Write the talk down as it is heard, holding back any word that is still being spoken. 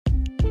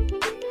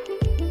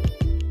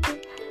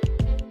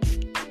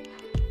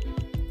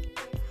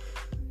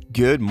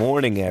Good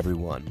morning,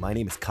 everyone. My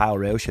name is Kyle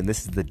Rausch, and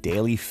this is the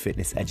Daily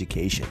Fitness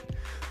Education,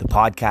 the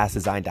podcast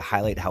designed to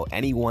highlight how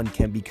anyone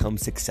can become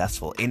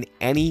successful in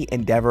any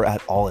endeavor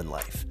at all in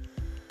life.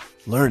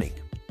 Learning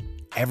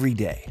every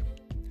day.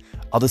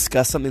 I'll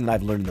discuss something that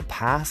I've learned in the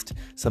past,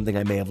 something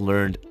I may have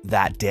learned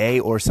that day,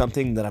 or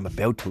something that I'm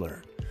about to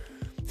learn.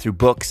 Through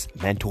books,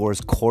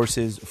 mentors,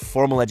 courses,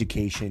 formal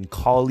education,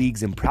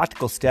 colleagues, and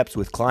practical steps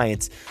with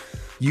clients,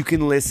 you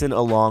can listen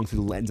along through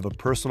the lens of a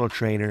personal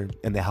trainer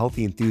and the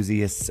healthy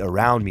enthusiasts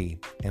around me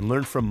and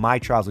learn from my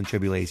trials and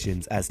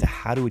tribulations as to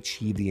how to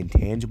achieve the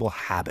intangible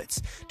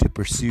habits to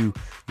pursue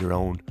your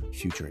own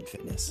future in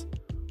fitness.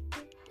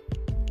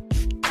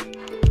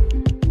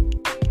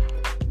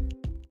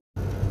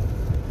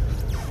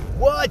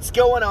 What's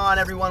going on,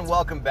 everyone?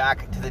 Welcome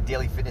back to the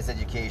Daily Fitness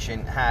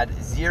Education. Had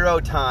zero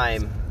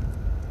time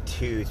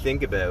to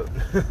think about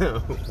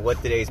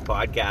what today's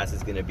podcast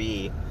is going to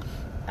be.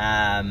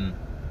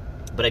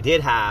 But I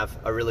did have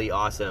a really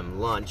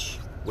awesome lunch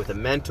with a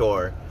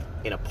mentor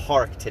in a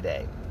park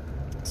today.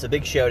 So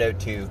big shout out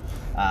to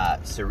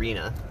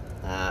Serena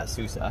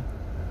Sousa,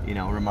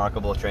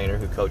 remarkable trainer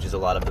who coaches a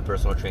lot of the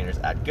personal trainers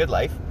at Good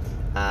Life.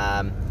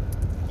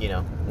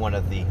 One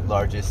of the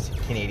largest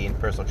Canadian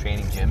personal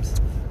training gyms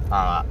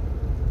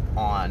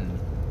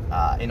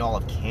in all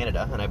of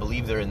Canada, and I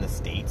believe they're in the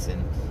States.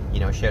 And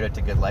shout out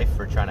to Good Life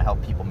for trying to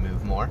help people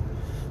move more.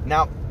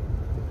 Now,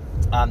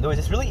 there was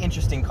this really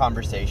interesting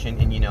conversation,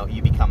 and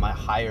you become a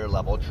higher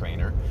level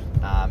trainer.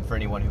 For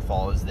anyone who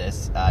follows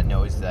this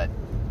knows that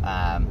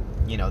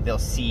they'll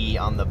see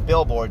on the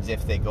billboards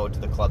if they go to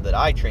the club that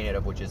I train out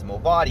of, which is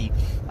Movati,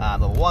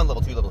 level 1,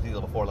 level 2, level 3,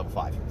 level 4, level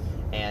 5.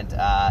 And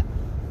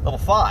level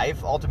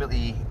 5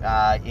 ultimately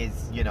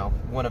is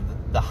one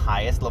of the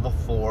highest. Level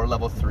 4,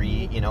 level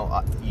 3,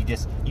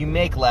 you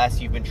make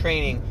less, you've been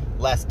training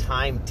less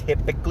time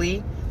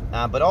typically,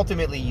 but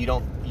ultimately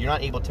you're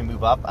not able to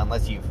move up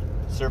unless you've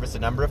service a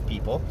number of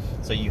people,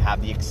 so you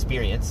have the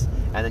experience,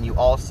 and then you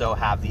also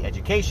have the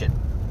education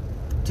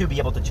to be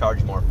able to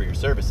charge more for your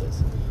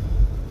services.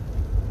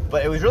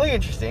 But it was really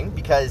interesting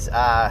because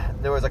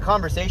there was a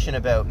conversation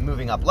about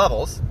moving up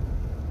levels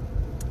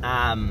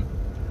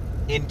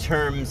in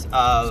terms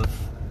of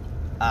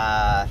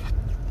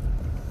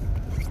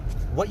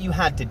what you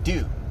had to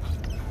do.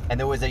 And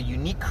there was a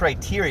unique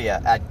criteria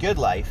at Good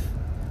Life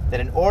that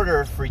in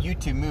order for you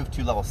to move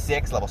to level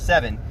 6, level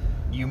 7,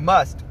 you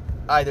must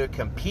either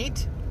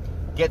compete,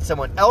 get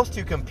someone else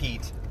to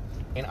compete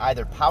in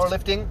either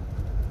powerlifting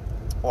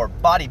or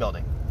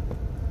bodybuilding.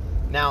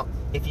 Now,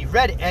 if you've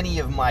read any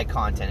of my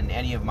content and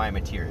any of my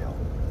material,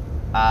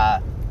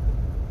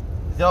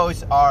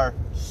 those are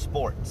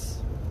sports.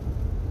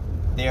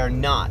 They are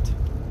not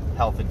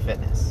health and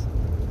fitness.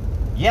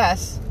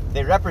 Yes,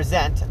 they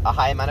represent a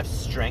high amount of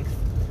strength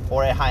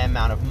or a high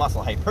amount of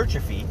muscle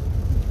hypertrophy,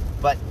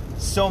 but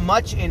so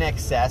much in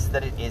excess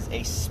that it is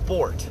a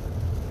sport.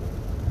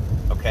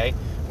 Okay,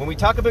 when we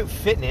talk about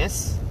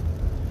fitness,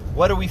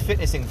 what are we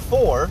fitnessing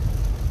for?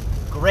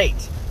 Great,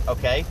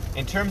 okay?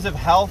 In terms of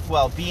health,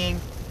 well-being,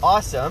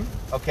 awesome,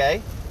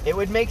 okay? It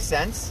would make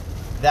sense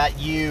that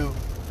you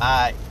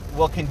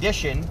will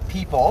condition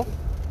people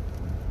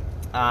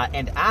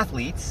and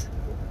athletes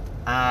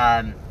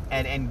and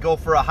go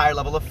for a higher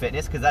level of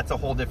fitness, because that's a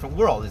whole different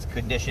world, is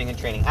conditioning and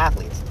training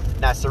athletes.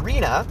 Now,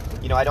 Serena,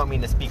 I don't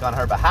mean to speak on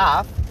her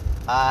behalf,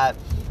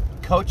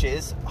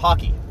 coaches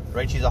hockey,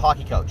 right? She's a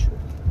hockey coach.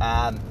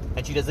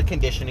 And she does the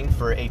conditioning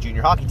for a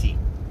junior hockey team.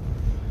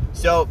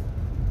 So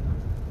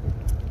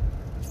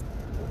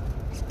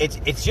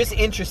it's just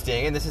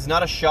interesting, and this is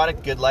not a shot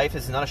at Good Life,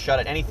 this is not a shot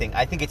at anything.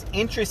 I think it's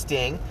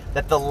interesting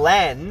that the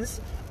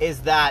lens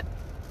is that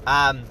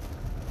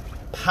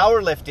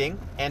powerlifting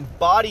and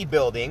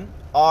bodybuilding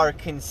are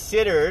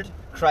considered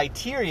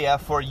criteria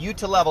for you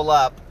to level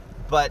up,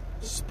 but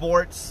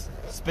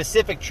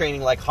sports-specific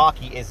training like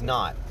hockey is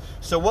not.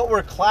 So what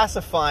we're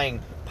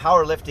classifying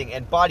powerlifting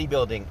and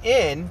bodybuilding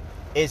in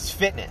is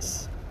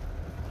fitness.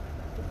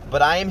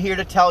 But I am here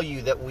to tell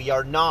you that we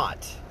are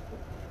not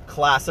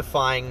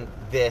classifying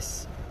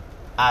this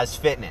as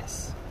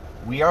fitness.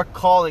 We are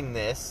calling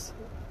this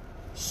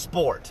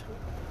sport.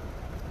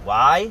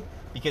 Why?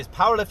 Because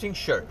powerlifting,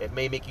 sure, it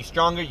may make you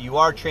stronger. You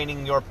are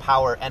training your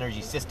power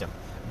energy system.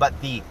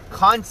 But the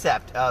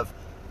concept of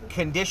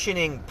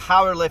conditioning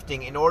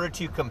powerlifting in order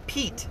to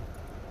compete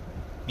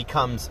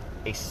becomes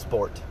a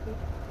sport.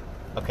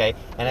 Okay,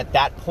 and at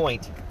that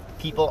point,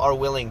 people are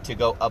willing to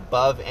go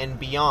above and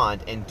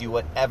beyond and do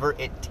whatever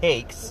it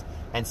takes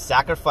and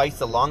sacrifice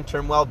the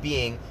long-term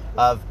well-being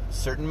of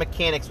certain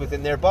mechanics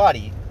within their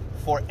body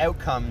for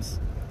outcomes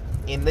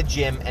in the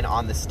gym and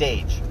on the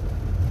stage.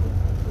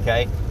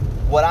 Okay,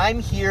 what I'm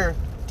here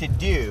to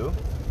do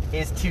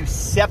is to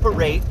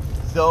separate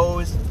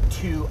those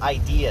two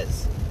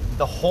ideas.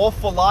 The whole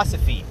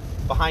philosophy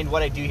behind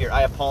what I do here.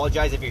 I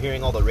apologize if you're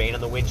hearing all the rain on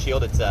the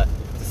windshield. It's a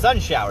sun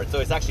shower, so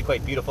it's actually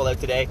quite beautiful out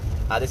today.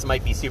 This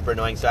might be super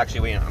annoying, so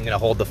actually I'm going to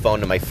hold the phone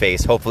to my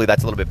face. Hopefully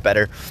that's a little bit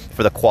better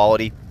for the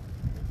quality.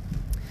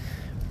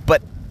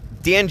 But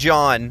Dan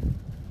John,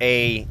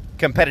 a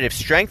competitive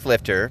strength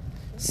lifter,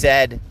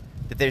 said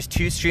that there's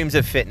two streams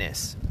of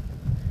fitness.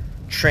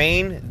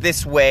 Train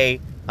this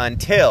way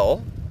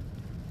until,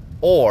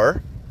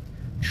 or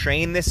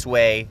train this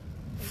way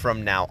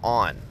from now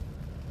on.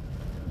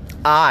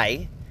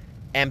 I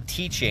am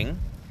teaching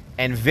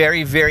and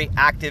very, very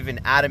active and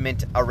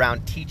adamant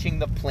around teaching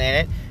the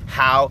planet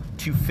how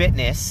to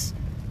fitness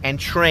and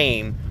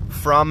train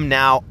from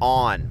now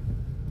on.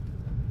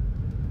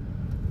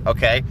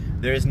 Okay?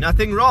 There is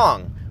nothing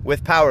wrong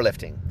with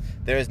powerlifting.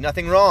 There is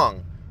nothing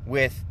wrong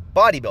with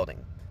bodybuilding.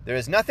 There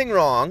is nothing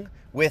wrong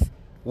with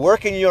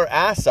working your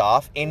ass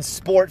off in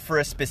sport for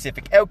a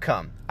specific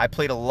outcome. I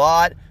played a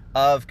lot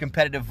of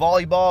competitive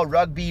volleyball,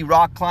 rugby,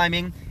 rock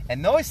climbing,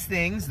 and those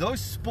things,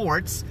 those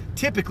sports,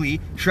 typically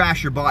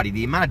trash your body.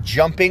 The amount of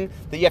jumping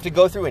that you have to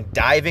go through and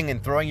diving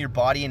and throwing your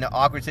body into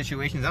awkward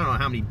situations. I don't know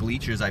how many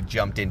bleachers I've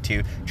jumped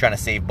into trying to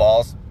save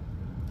balls.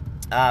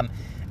 And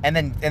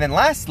then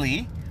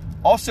lastly,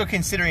 also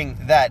considering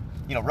that,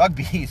 you know,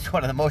 rugby is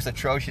one of the most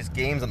atrocious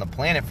games on the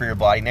planet for your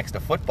body next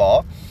to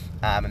football.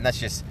 And that's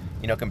just,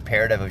 you know,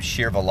 comparative of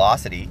sheer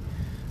velocity.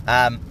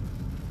 The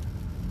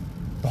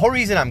whole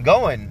reason I'm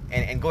going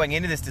and going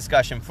into this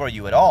discussion for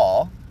you at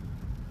all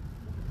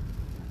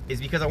is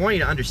because I want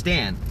you to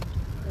understand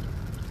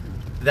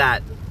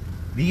that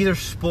these are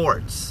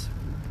sports.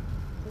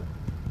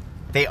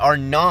 They are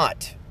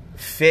not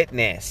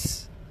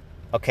fitness,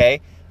 okay?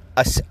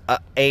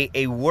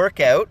 A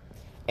workout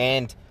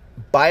and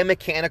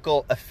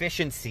biomechanical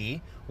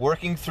efficiency,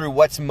 working through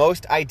what's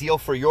most ideal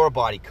for your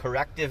body,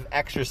 corrective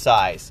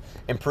exercise,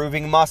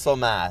 improving muscle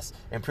mass,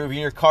 improving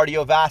your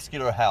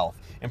cardiovascular health,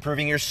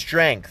 improving your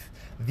strength.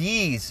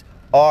 These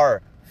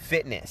are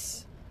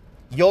fitness.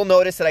 You'll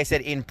notice that I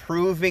said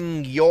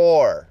improving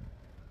your,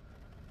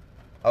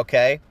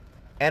 okay,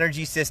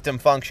 energy system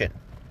function.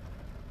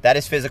 That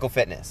is physical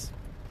fitness,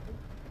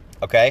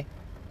 okay?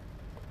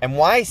 And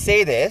why I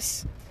say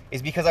this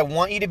is because I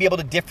want you to be able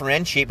to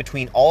differentiate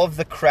between all of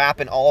the crap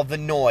and all of the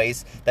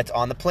noise that's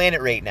on the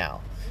planet right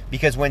now.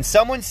 Because when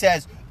someone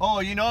says,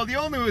 oh, you know, the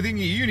only thing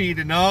you need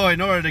to know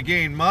in order to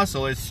gain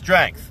muscle is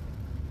strength.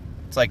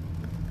 It's like,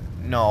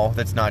 no,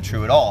 that's not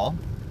true at all,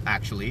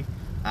 actually.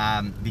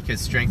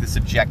 Because strength is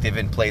subjective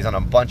and plays on a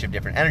bunch of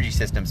different energy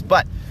systems.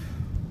 But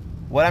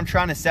what I'm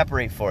trying to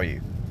separate for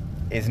you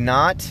is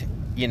not,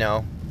 you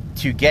know,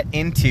 to get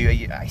into,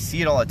 I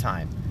see it all the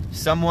time.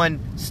 Someone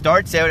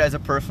starts out as a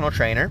personal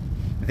trainer,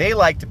 they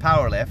like to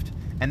powerlift,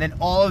 and then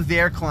all of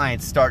their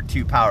clients start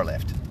to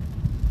powerlift.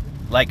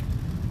 Like,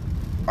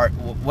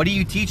 what are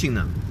you teaching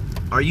them?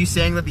 Are you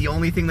saying that the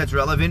only thing that's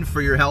relevant for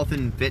your health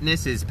and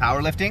fitness is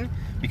powerlifting?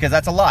 Because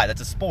that's a lie,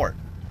 that's a sport.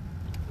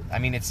 I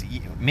mean, it's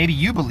maybe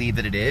you believe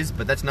that it is,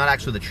 but that's not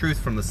actually the truth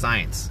from the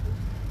science,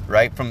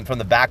 right? From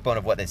the backbone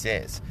of what this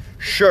is.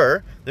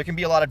 Sure, there can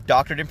be a lot of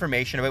doctored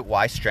information about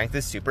why strength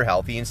is super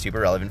healthy and super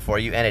relevant for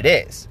you, and it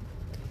is.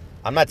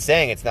 I'm not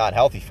saying it's not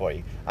healthy for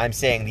you. I'm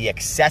saying the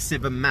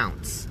excessive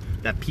amounts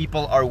that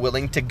people are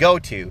willing to go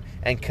to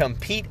and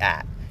compete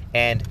at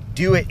and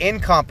do it in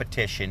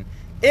competition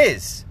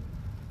is,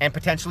 and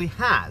potentially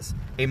has,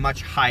 a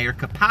much higher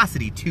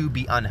capacity to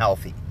be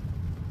unhealthy.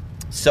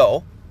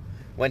 So,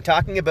 when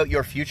talking about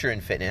your future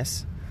in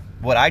fitness,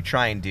 what I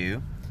try and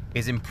do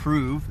is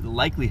improve the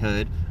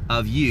likelihood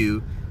of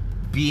you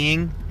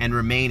being and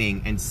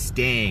remaining and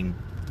staying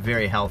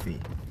very healthy.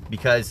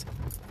 Because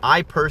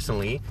I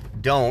personally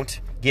don't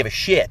give a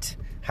shit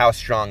how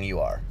strong you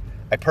are.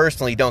 I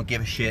personally don't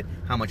give a shit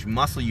how much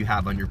muscle you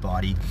have on your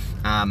body.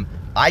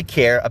 I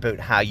care about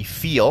how you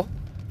feel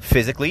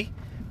physically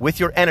with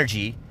your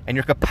energy and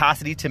your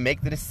capacity to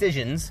make the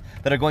decisions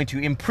that are going to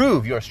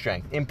improve your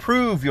strength,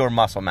 improve your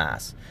muscle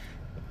mass.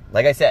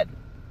 Like I said,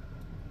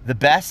 the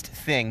best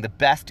thing, the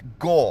best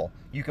goal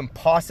you can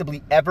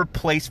possibly ever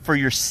place for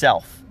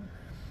yourself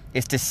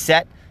is to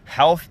set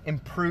health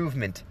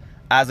improvement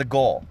as a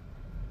goal.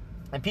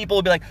 And people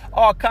will be like,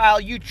 oh, Kyle,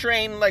 you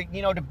train like,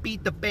 you know, to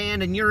beat the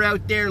band and you're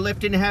out there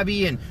lifting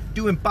heavy and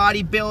doing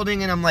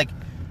bodybuilding. And I'm like,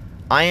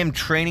 I am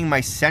training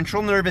my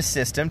central nervous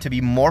system to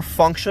be more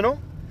functional.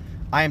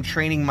 I am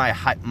training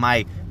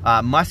my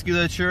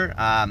musculature,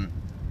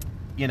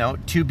 you know,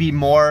 to be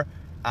more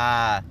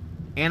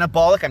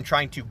anabolic. I'm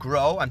trying to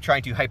grow. I'm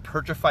trying to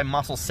hypertrophy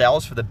muscle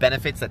cells for the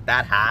benefits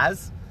that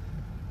has.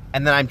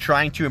 And then I'm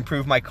trying to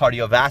improve my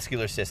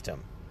cardiovascular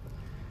system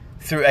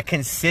through a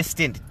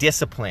consistent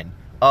discipline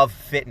of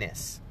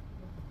fitness,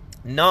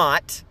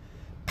 not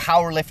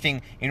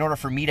powerlifting in order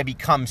for me to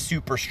become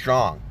super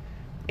strong.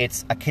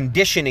 It's a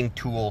conditioning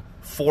tool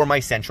for my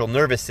central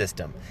nervous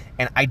system.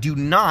 And I do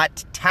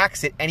not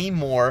tax it any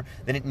more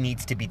than it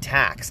needs to be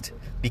taxed.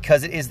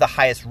 Because it is the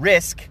highest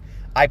risk,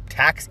 I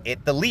tax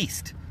it the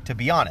least, to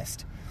be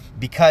honest.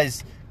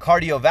 Because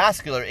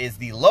cardiovascular is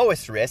the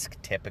lowest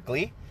risk,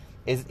 typically.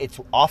 It's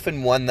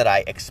often one that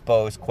I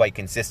expose quite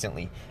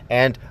consistently.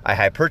 And I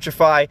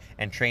hypertrophy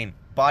and train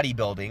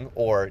bodybuilding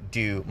or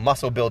do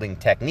muscle building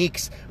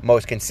techniques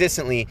most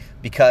consistently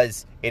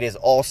because it is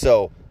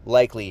also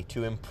likely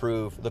to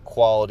improve the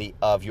quality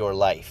of your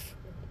life.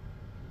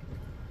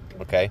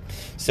 Okay?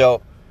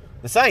 So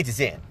the science is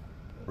in,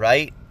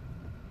 right?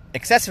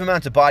 excessive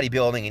amounts of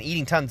bodybuilding and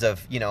eating tons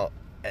of,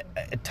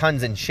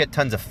 tons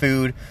of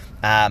food,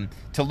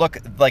 to look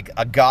like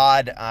a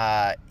god,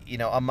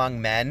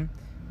 among men,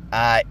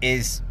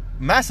 is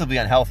massively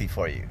unhealthy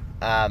for you,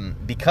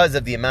 because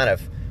of the amount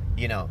of,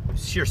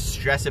 sheer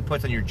stress it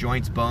puts on your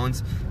joints,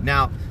 bones.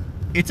 Now,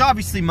 it's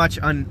obviously much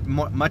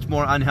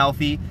more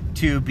unhealthy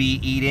to be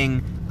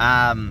eating,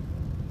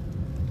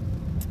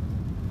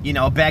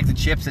 bags of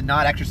chips and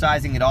not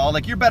exercising at all.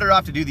 Like, you're better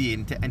off to do the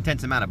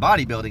intense amount of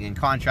bodybuilding in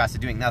contrast to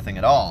doing nothing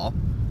at all.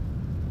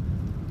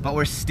 But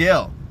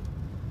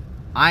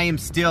I am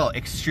still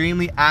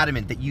extremely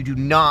adamant that you do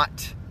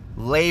not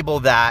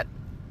label that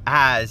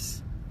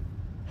as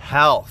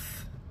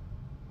health.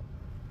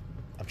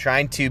 I'm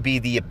trying to be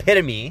the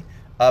epitome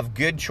of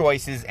good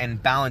choices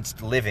and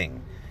balanced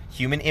living.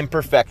 Human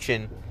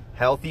imperfection,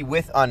 healthy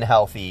with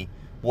unhealthy.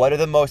 What are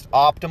the most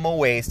optimal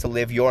ways to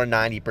live your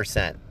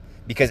 90%?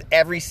 Because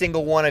every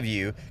single one of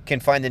you can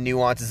find the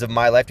nuances of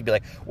my life to be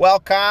like, well,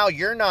 Kyle,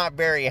 you're not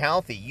very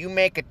healthy. You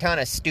make a ton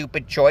of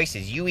stupid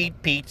choices. You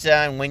eat pizza,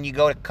 and when you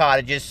go to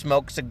cottages,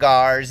 smoke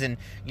cigars, and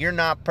you're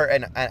not...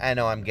 And I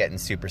know I'm getting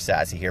super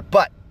sassy here,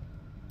 but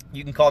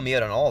you can call me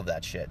out on all of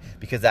that shit,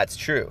 because that's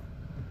true.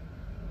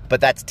 But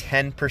that's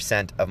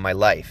 10% of my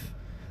life.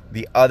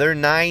 The other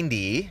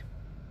 90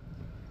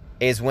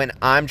 is when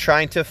I'm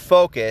trying to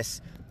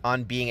focus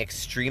on being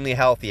extremely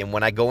healthy. And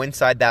when I go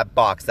inside that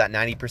box, that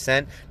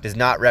 90% does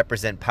not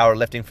represent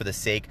powerlifting for the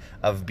sake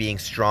of being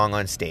strong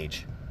on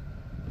stage.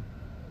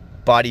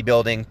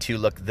 Bodybuilding to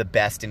look the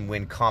best and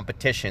win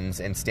competitions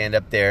and stand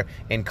up there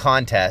in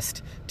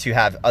contest to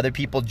have other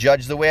people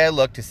judge the way I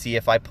look to see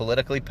if I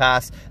politically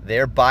pass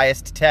their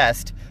biased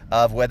test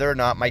of whether or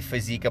not my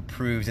physique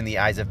approves in the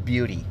eyes of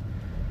beauty.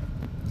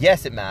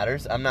 Yes, it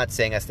matters. I'm not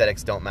saying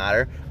aesthetics don't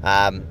matter.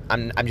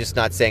 I'm just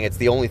not saying it's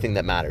the only thing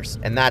that matters.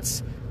 And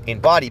that's, in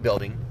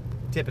bodybuilding,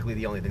 typically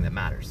the only thing that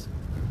matters.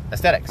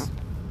 Aesthetics,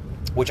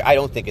 which I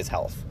don't think is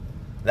health.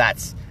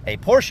 That's a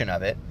portion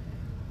of it,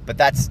 but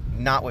that's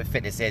not what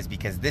fitness is,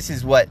 because this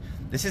is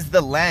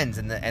the lens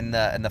and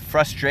the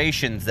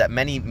frustrations that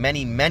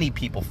many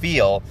people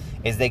feel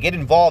is they get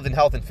involved in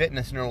health and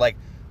fitness and they're like,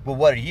 well,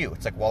 what are you?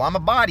 It's like, well, I'm a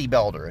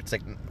bodybuilder. It's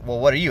like,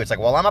 well, what are you? It's like,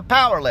 well, I'm a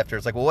power lifter.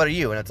 It's like, well, what are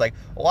you? And it's like,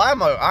 well,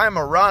 I'm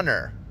a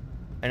runner.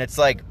 And it's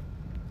like,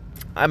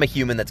 I'm a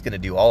human that's going to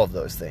do all of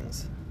those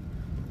things.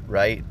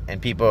 Right? And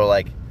people are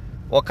like,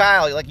 well,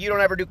 Kyle, like, you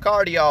don't ever do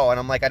cardio. And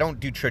I'm like, I don't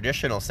do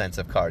traditional sense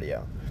of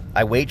cardio.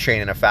 I weight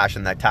train in a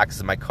fashion that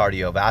taxes my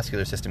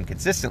cardiovascular system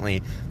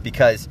consistently,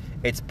 because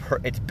it's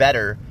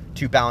better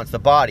to balance the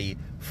body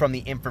from the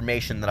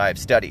information that I've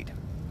studied.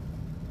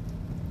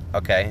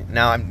 Okay,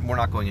 now we're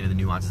not going into the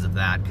nuances of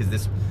that,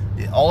 because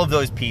all of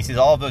those pieces,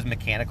 all of those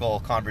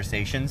mechanical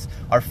conversations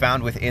are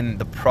found within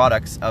the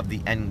products of the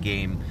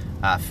Endgame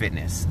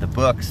Fitness. The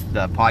books,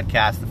 the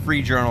podcasts, the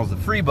free journals, the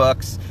free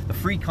books, the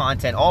free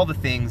content, all the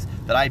things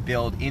that I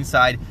build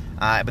inside.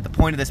 But the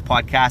point of this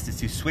podcast is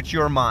to switch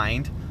your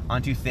mind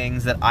onto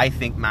things that I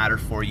think matter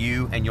for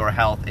you and your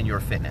health and your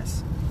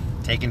fitness.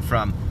 Taken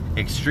from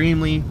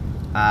extremely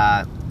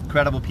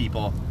credible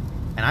people.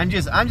 And I'm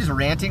just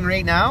ranting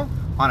right now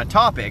on a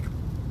topic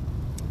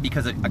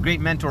because a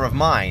great mentor of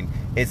mine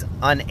is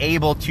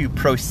unable to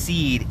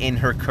proceed in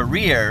her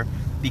career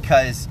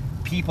because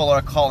people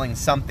are calling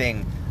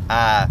something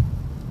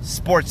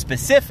sport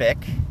specific,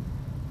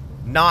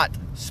 not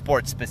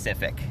sport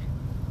specific.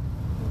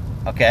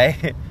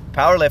 Okay?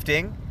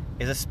 Powerlifting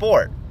is a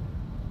sport.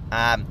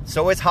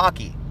 So is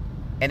hockey.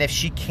 And if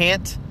she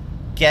can't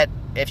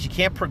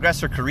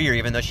progress her career,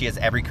 even though she has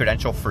every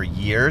credential for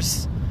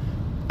years,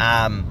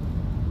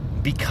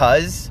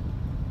 because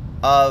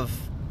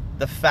of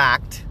the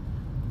fact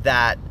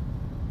that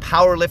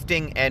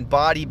powerlifting and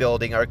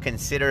bodybuilding are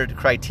considered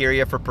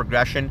criteria for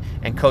progression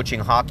and coaching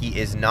hockey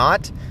is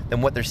not,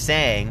 then what they're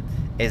saying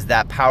is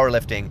that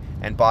powerlifting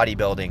and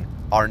bodybuilding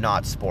are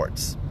not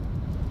sports.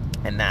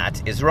 And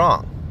that is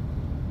wrong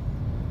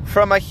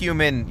from a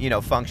human,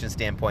 function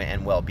standpoint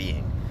and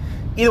well-being.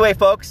 Either way,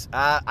 folks,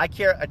 I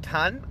care a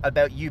ton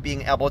about you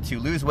being able to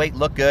lose weight,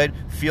 look good,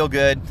 feel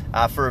good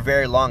for a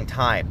very long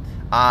time.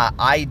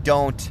 I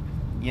don't,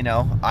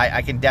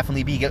 I can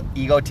definitely be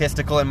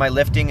egotistical in my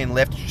lifting and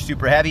lift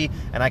super heavy,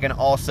 and I can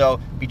also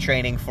be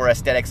training for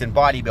aesthetics and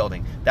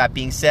bodybuilding. That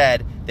being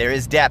said, there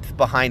is depth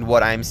behind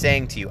what I'm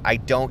saying to you. I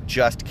don't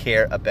just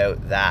care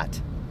about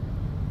that.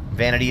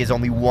 Vanity is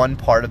only one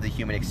part of the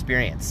human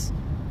experience.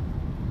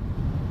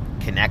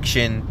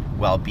 Connection,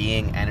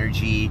 well-being,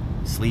 energy,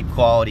 sleep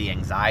quality,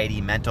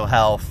 anxiety, mental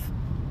health,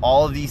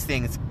 all of these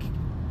things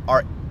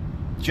are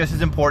just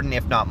as important,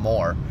 if not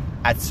more,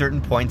 at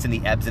certain points in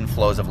the ebbs and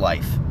flows of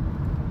life.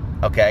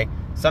 Okay?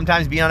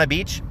 Sometimes being on a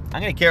beach,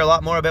 I'm going to care a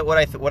lot more about what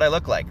I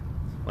look like.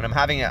 When I'm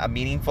having a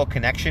meaningful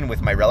connection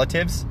with my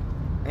relatives,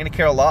 I'm going to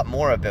care a lot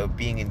more about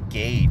being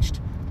engaged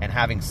and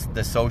having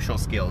the social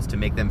skills to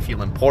make them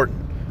feel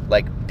important.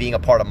 Like, being a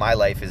part of my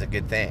life is a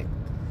good thing.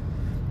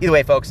 Either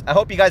way, folks, I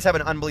hope you guys have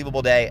an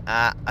unbelievable day.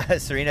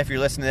 Serena, if you're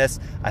listening to this,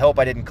 I hope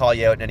I didn't call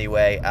you out in any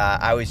way.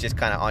 I was just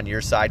kind of on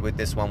your side with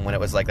this one when it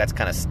was like, that's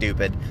kind of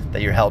stupid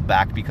that you're held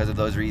back because of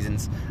those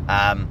reasons.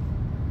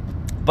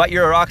 But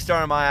you're a rock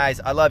star in my eyes.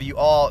 I love you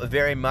all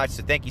very much.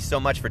 So thank you so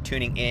much for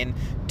tuning in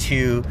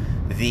to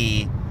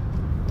the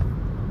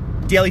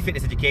Daily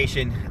Fitness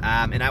Education.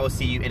 And I will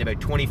see you in about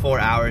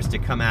 24 hours to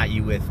come at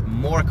you with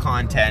more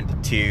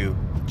content to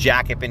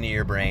jack up into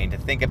your brain, to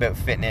think about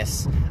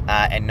fitness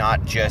and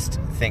not just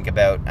think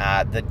about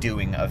the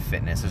doing of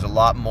fitness. There's a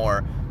lot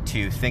more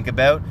to think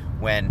about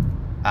when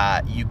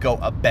you go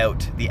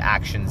about the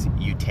actions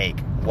you take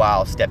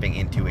while stepping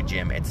into a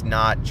gym. It's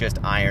not just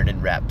iron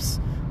and reps.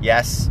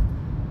 Yes,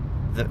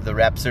 the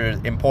reps are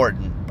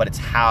important, but it's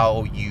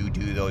how you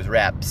do those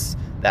reps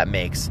that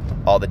makes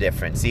all the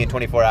difference. See you in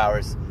 24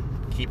 hours.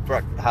 Keep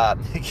I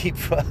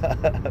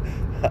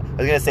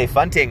was gonna say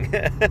funting.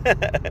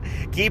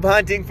 Keep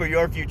hunting for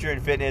your future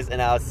in fitness,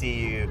 and I'll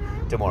see you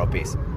tomorrow. Peace.